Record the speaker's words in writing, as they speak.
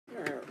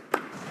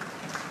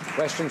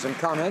Questions and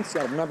comments?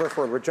 Got a member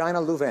for Regina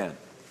Louvain.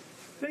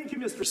 Thank you,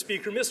 Mr.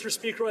 Speaker. Mr.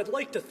 Speaker, I'd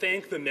like to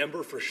thank the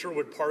member for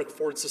Sherwood Park,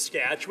 Fort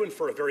Saskatchewan,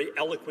 for a very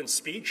eloquent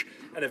speech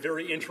and a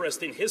very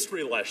interesting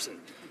history lesson.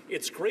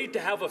 It's great to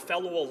have a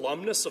fellow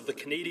alumnus of the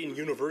Canadian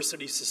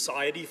University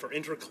Society for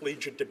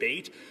Intercollegiate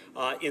Debate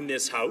in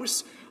this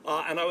House.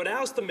 And I would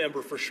ask the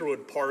member for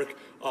Sherwood Park,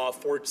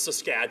 Fort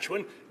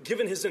Saskatchewan,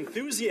 given his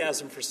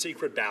enthusiasm for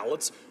secret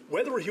ballots,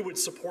 whether he would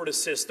support a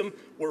system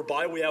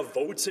whereby we have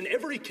votes in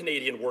every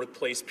Canadian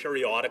workplace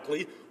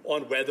periodically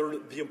on whether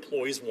the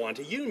employees want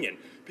a union.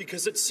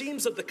 Because it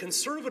seems that the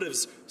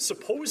Conservatives'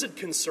 supposed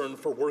concern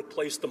for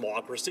workplace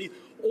democracy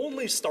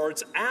only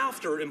starts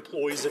after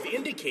employees have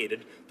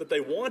indicated that they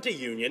want a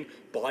union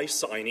by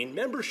signing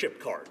membership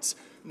cards.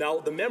 Now,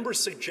 the member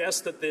suggests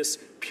that this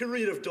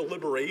period of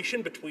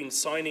deliberation between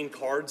signing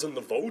cards and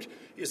the vote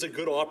is a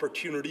good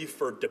opportunity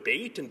for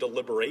debate and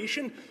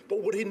deliberation,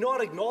 but would he not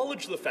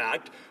acknowledge the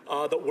fact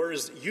that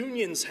whereas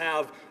unions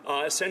have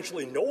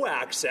essentially no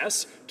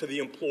access to the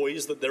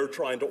employees that they're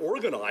trying to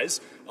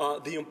organize,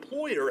 the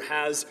employer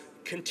has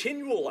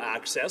continual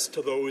access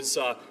to those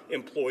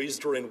employees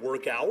during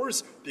work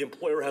hours. The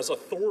employer has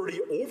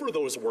authority over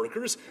those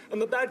workers, and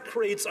that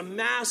creates a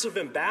massive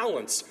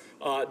imbalance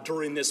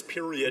during this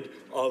period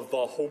of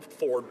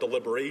hoped-for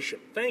deliberation.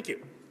 Thank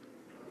you.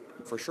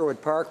 For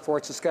Sherwood Park,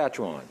 Fort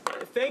Saskatchewan.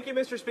 Thank you,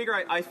 Mr.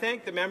 Speaker. I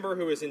thank the member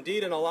who is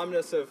indeed an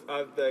alumnus of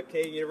the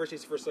Canadian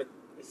University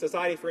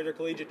Society for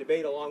Intercollegiate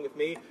Debate along with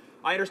me.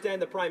 I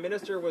understand the Prime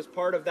Minister was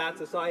part of that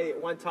society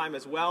at one time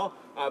as well,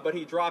 but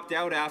he dropped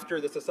out after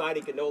the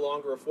society could no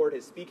longer afford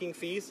his speaking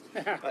fees.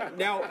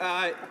 Now,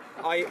 I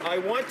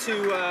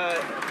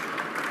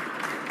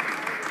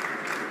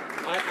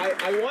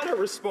want to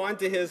respond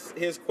to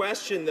his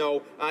question,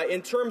 though,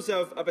 in terms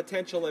of a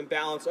potential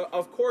imbalance.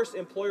 Of course,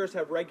 employers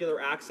have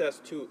regular access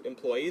to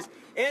employees,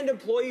 and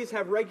employees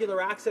have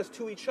regular access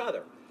to each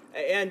other.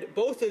 And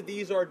both of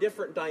these are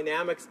different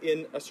dynamics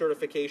in a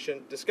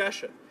certification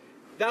discussion.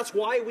 That's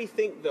why we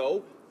think,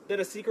 though, that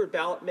a secret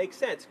ballot makes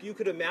sense. You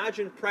could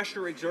imagine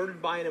pressure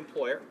exerted by an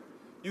employer.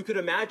 You could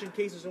imagine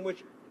cases in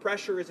which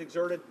pressure is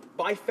exerted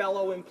by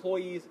fellow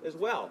employees as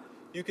well.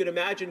 You could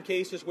imagine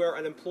cases where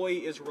an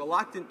employee is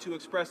reluctant to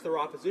express their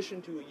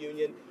opposition to a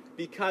union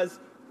because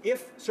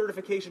if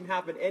certification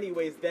happened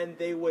anyways, then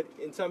they would,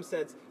 in some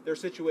sense, their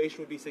situation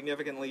would be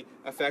significantly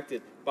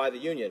affected by the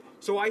union.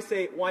 So I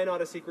say, why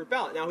not a secret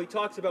ballot? Now, he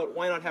talks about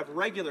why not have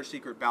regular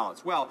secret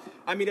ballots. Well,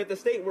 I mean, if the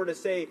state were to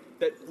say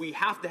that we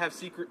have to have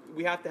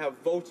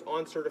votes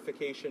on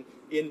certification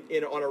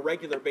on a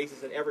regular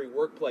basis in every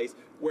workplace,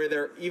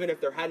 where even if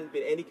there hadn't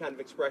been any kind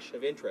of expression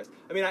of interest,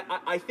 I mean,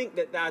 I think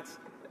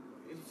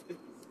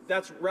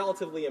that's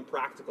relatively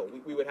impractical.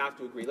 We would have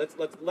to agree. Let's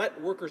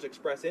let workers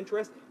express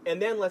interest, and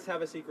then let's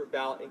have a secret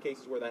ballot in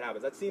cases where that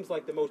happens. That seems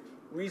like the most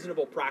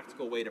reasonable,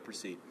 practical way to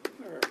proceed.